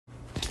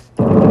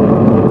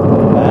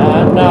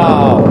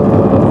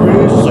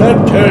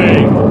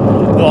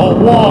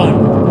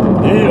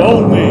one, the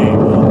only,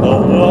 the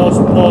world's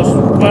most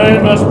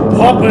famous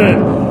puppet,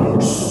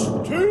 Steve!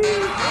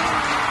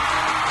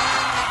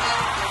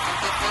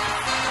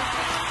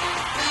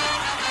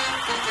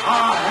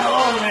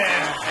 Hello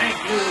there. Thank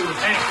you.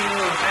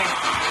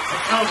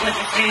 It's so good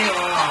to see you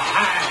all.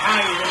 How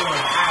you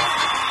doing? How you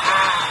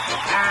doing?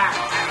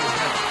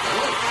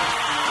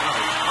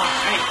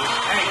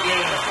 Thank you.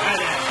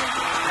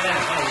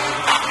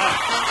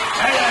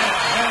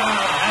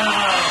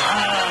 Hello.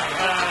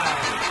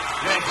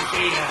 Nice to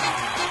see you.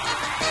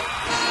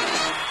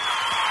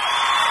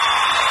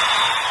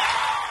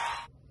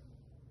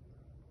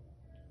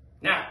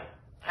 Now,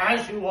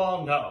 as you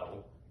all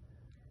know,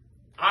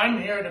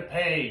 I'm here to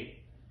pay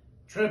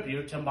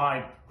tribute to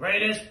my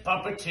greatest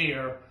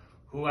puppeteer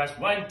who has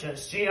went to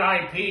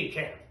CIP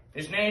camp.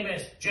 His name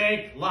is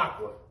Jake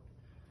Lockwood.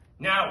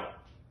 Now,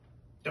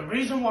 the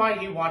reason why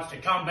he wants to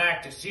come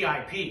back to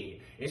CIP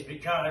is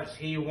because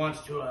he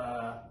wants to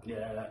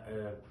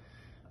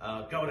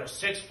go to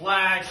Six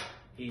Flags.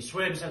 He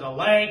swims in the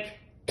lake.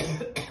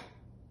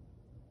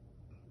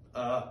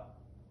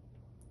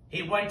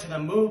 He went to the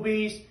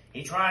movies.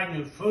 He tried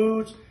new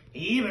foods. He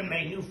even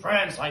made new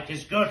friends like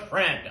his good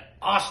friend,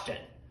 Austin.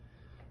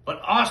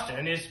 But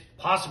Austin is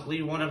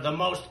possibly one of the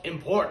most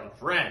important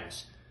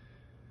friends.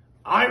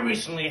 I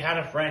recently had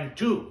a friend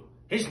too.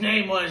 His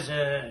name was,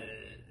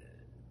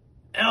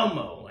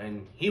 Elmo,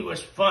 and he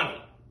was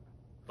funny.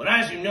 But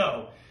as you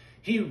know,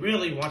 he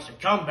really wants to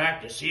come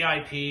back to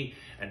CIP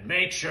and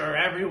make sure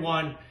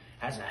everyone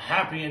has a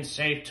happy and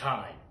safe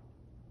time.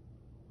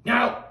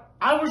 Now,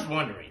 I was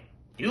wondering,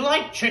 do you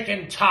like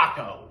chicken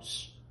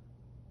tacos?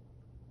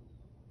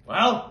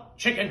 Well,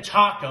 chicken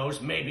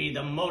tacos may be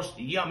the most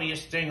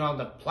yummiest thing on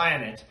the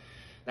planet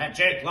that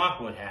Jake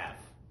Lockwood have.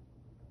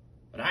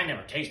 But I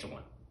never tasted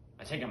one.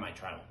 I think I might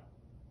try one.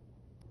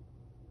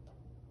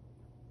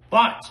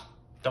 But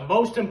the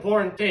most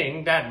important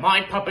thing that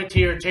my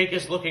puppeteer Jake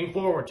is looking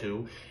forward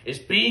to is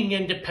being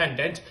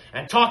independent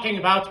and talking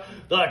about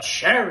the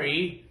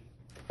cherry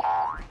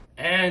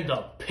and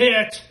the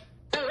pit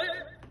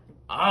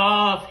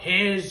of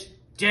his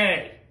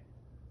day.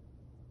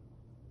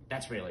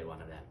 That's really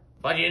one of them.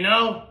 But you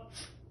know,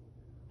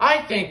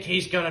 I think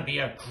he's going to be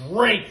a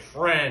great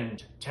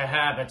friend to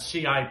have at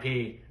CIP.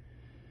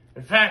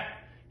 In fact,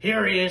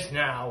 here he is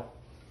now.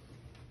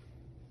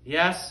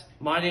 Yes,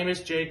 my name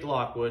is Jake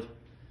Lockwood,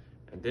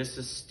 and this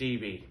is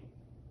Stevie.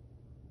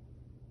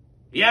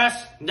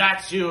 Yes,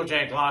 that's you,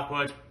 Jake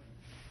Lockwood.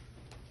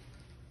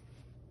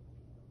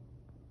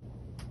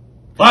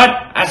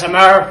 But, as a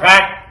matter of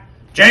fact,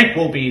 Jake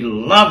will be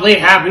lovely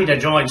happy to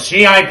join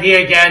CIP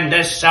again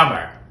this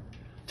summer.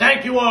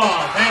 Thank you all.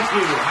 Thank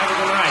you. Have a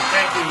good night.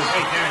 Thank you.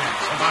 Take care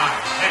now. Goodbye.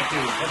 Thank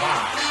you.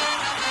 Goodbye.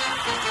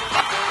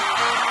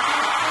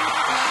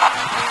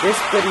 This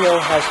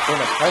video has been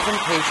a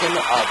presentation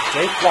of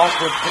Jake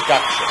Lockwood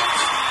Productions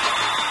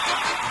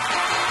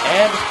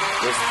and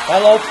his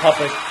fellow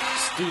puppet,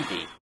 Stevie.